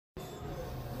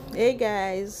Hey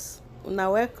guys,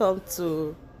 now welcome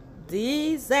to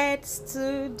DZ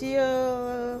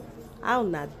Studio. How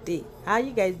na day? How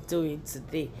you guys doing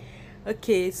today?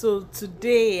 Okay, so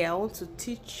today I want to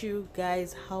teach you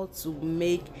guys how to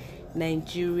make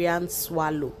Nigerian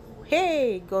swallow.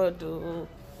 Hey God,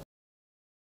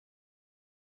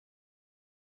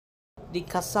 the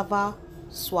cassava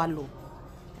swallow.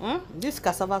 This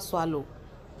cassava swallow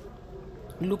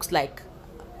looks like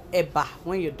eba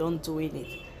when you're done doing it.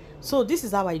 So this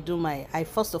is how I do my. I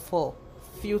first of all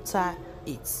filter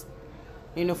it,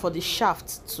 for the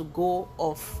shaft to go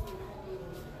off.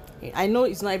 I know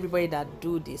it's not everybody that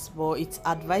do this, but it's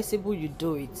advisable you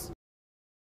do it.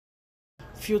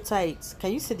 Filter it.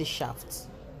 Can you see the shaft?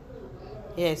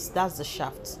 Yes, that's the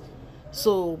shaft.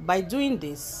 So by doing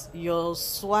this, your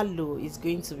swallow is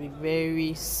going to be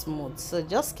very smooth. So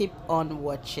just keep on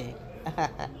watching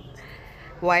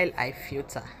while I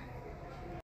filter.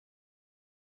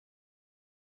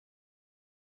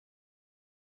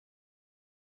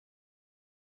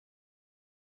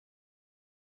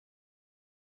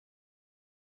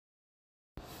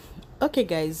 Okay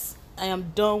guys, I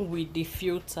am done with the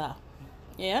filter.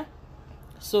 Yeah,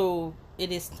 so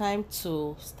it is time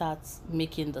to start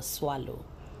making the swallow.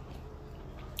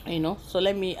 So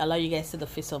let me allow you guys to see the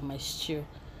face of my stew.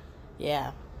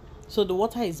 Yeah, so the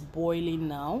water is boiling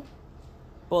now,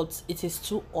 but it is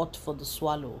too hot for the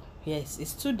swallow. Yes,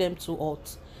 it's too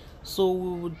hot, so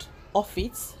we would off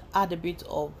it, add a bit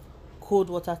of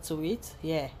cold water to it.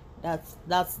 Yeah,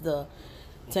 that's the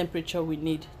temperature we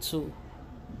need to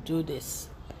do this.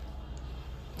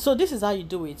 So this is how you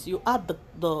do it. You add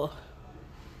the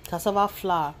cassava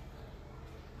flour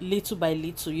little by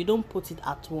little. You don't put it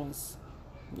at once.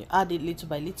 You add it little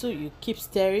by little. You keep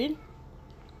stirring.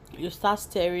 You start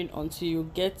stirring until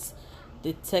you get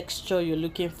the texture you're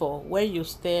looking for. When you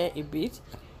stir a bit,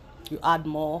 you add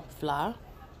more flour.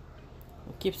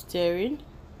 You keep stirring.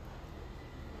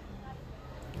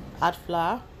 Add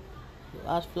flour. You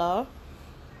add flour.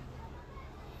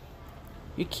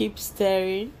 You keep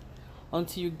stirring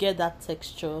until you get that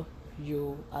texture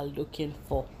you are looking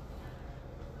for.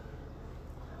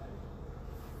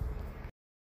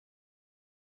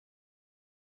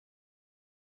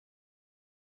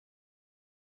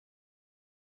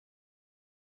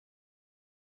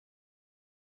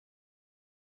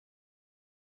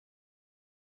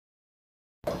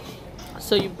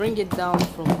 So you bring it down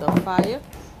from the fire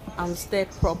and stir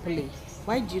properly.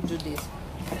 Why do you do this?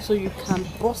 So you can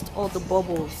burst all the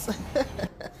bubbles.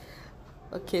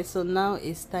 Okay, so now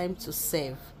it's time to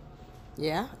serve.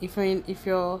 Yeah, if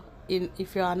you're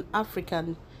an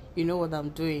African, you know what I'm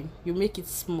doing. You make it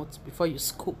smooth before you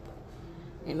scoop.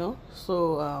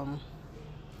 So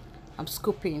I'm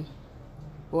scooping.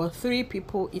 Well, 3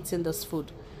 people eating this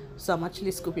food, so I'm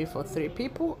actually scooping for 3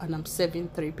 people and I'm serving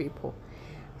 3 people.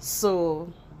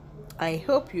 So I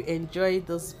hope you enjoy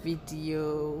this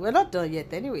video. We're not done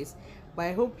yet anyways, but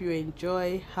I hope you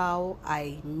enjoy how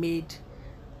I made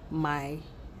my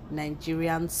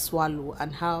Nigerian swallow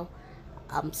and how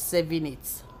I'm serving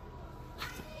it.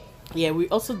 Yeah, we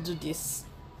also do this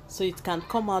so it can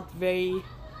come out very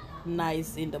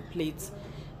nice in the plate.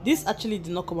 This actually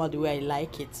did not come out the way I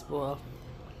like it, but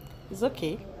it's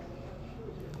okay.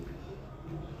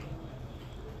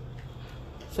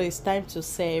 So it's time to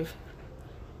serve.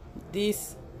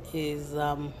 This is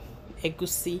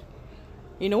egusi.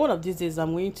 One of these days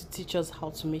I'm going to teach us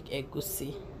how to make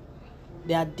egusi.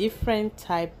 There are different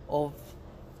type of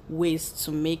ways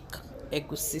to make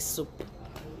egusi soup.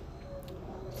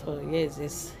 So yes,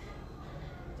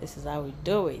 this is how we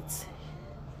do it.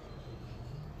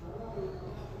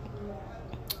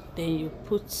 Then you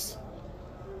put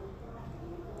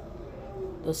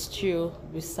the stew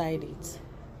beside it.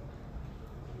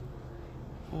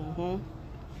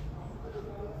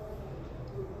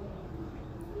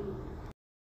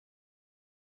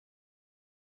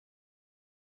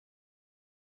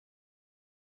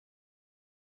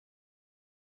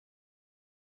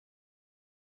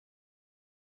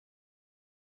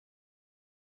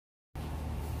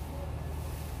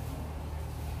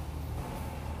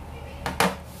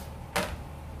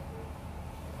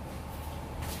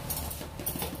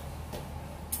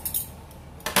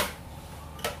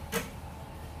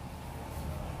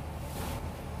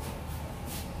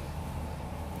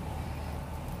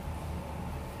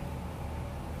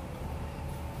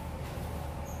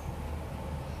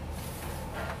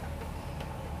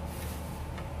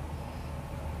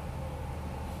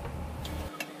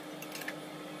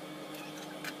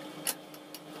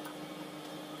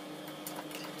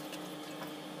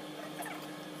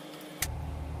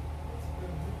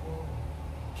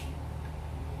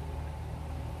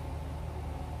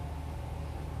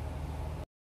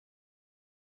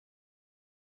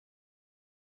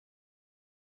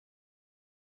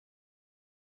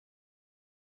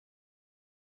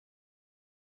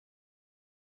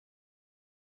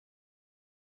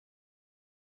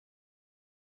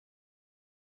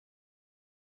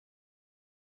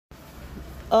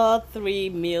 All 3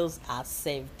 meals are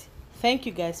saved. Thank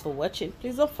you guys for watching.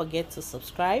 Please don't forget to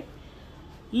subscribe,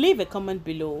 leave a comment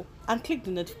below, and click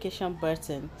the notification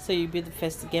button so you'll be the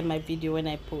first to get my video when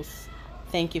I post.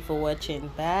 Thank you for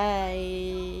watching.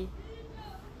 Bye.